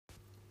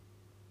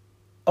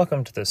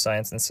Welcome to the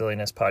Science and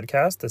Silliness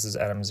podcast. This is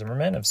Adam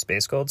Zimmerman of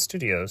Space Gold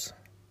Studios.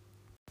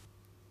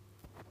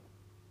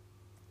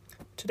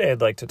 Today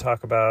I'd like to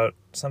talk about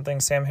something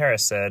Sam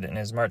Harris said in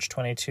his March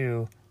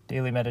 22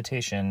 daily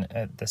meditation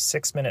at the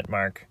 6-minute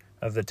mark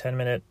of the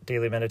 10-minute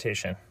daily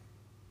meditation.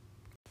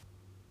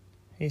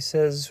 He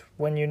says,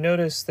 when you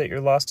notice that you're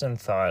lost in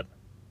thought,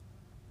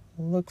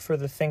 look for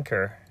the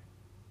thinker.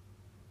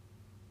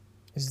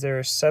 Is there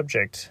a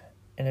subject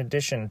in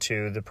addition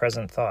to the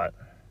present thought?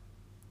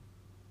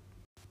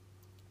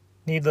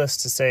 Needless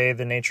to say,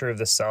 the nature of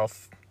the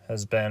self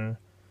has been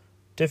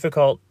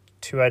difficult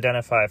to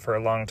identify for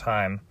a long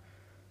time,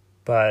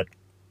 but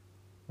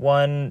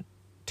one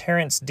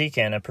Terence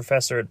Deacon, a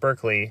professor at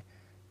Berkeley,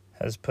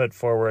 has put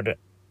forward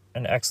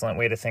an excellent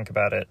way to think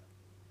about it.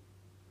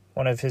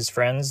 One of his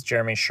friends,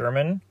 Jeremy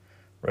Sherman,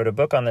 wrote a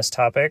book on this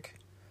topic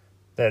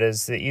that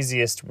is the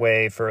easiest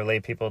way for lay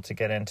people to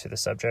get into the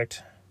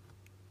subject,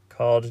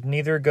 called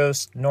Neither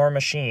Ghost Nor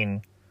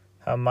Machine: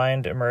 How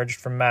Mind Emerged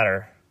from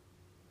Matter,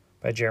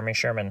 by Jeremy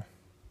Sherman.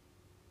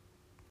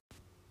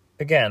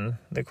 Again,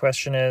 the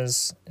question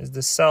is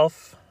the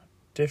self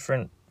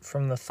different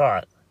from the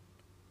thought?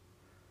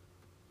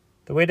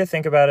 The way to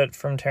think about it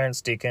from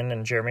Terence Deacon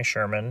and Jeremy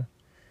Sherman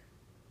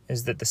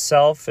is that the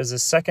self is a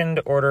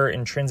second-order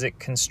intrinsic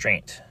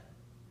constraint,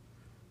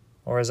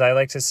 or as I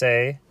like to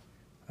say,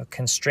 a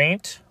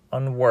constraint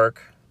on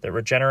work that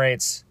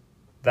regenerates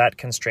that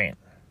constraint.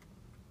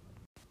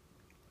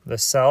 The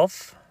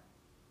self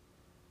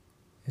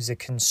is a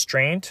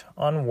constraint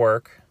on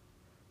work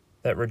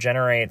that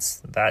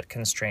regenerates that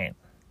constraint.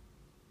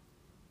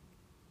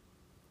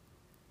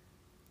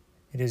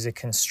 It is a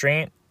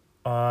constraint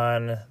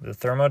on the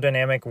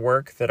thermodynamic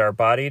work that our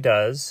body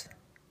does,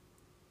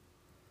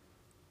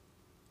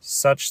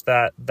 such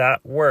that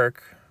that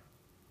work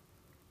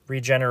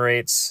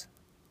regenerates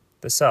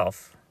the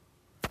self,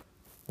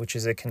 which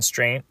is a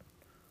constraint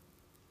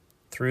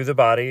through the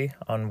body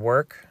on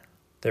work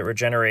that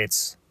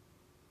regenerates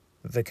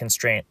the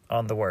constraint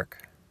on the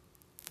work.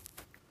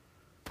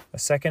 A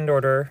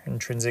second-order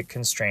intrinsic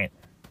constraint.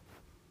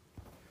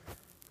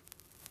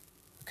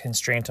 A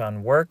constraint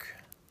on work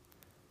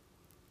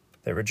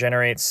that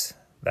regenerates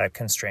that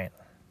constraint.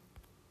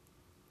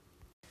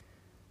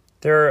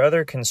 There are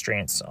other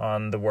constraints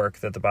on the work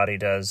that the body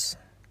does.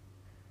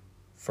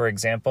 For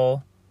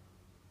example,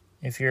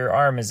 if your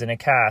arm is in a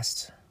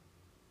cast,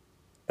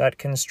 that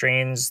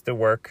constrains the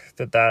work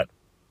that that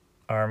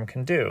arm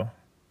can do.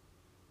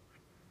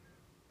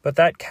 But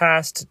that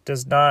cast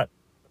does not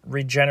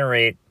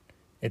regenerate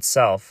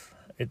itself.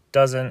 It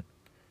doesn't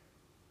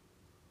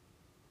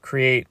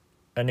create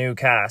a new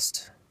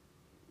cast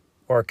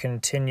or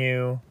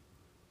continue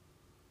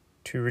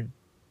to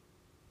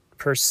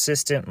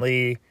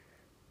persistently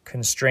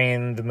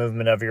constrain the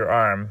movement of your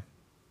arm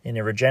in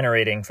a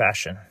regenerating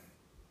fashion.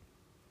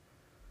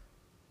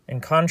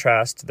 In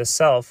contrast, the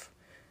self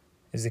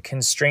is a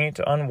constraint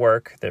on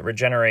work that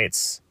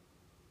regenerates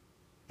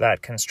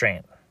that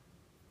constraint.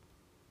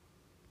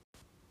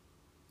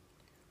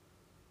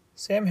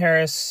 Sam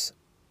Harris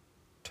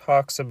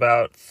talks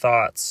about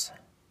thoughts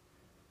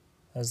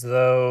as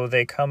though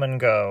they come and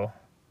go,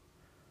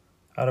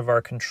 out of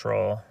our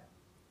control.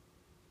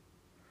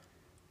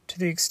 To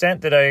the extent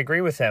that I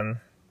agree with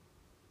him,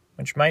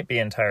 which might be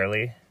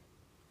entirely,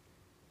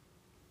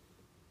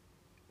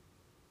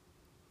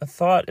 a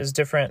thought is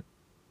different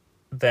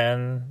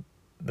than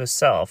the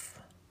self,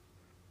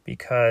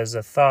 because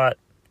a thought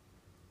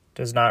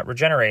does not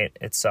regenerate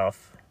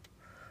itself.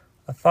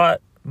 A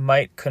thought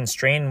might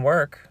constrain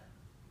work.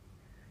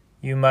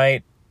 You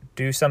might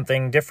do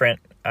something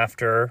different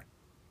after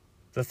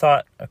the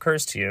thought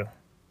occurs to you.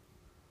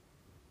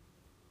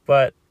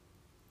 But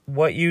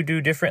what you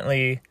do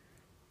differently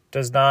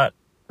does not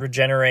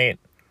regenerate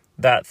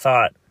that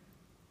thought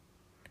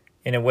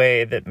in a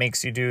way that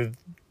makes you do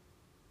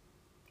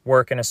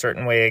work in a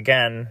certain way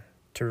again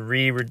to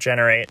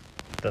regenerate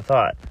the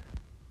thought.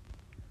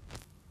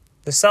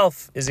 The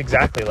self is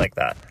exactly like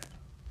that.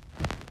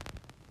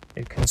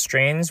 It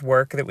constrains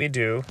work that we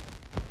do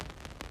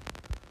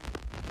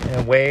in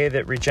a way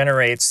that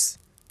regenerates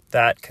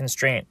that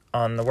constraint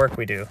on the work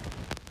we do.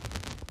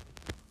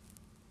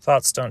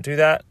 Thoughts don't do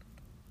that.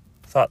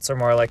 Thoughts are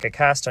more like a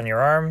cast on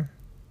your arm,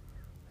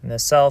 and the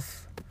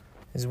self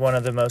is one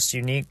of the most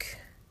unique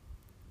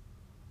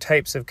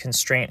types of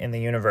constraint in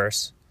the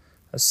universe,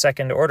 a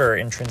second-order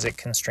intrinsic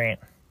constraint.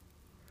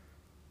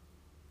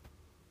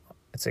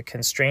 It's a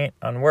constraint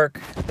on work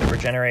that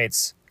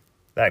regenerates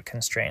that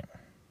constraint.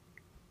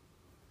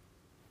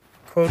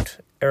 Quote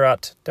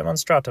erat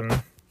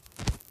demonstratum.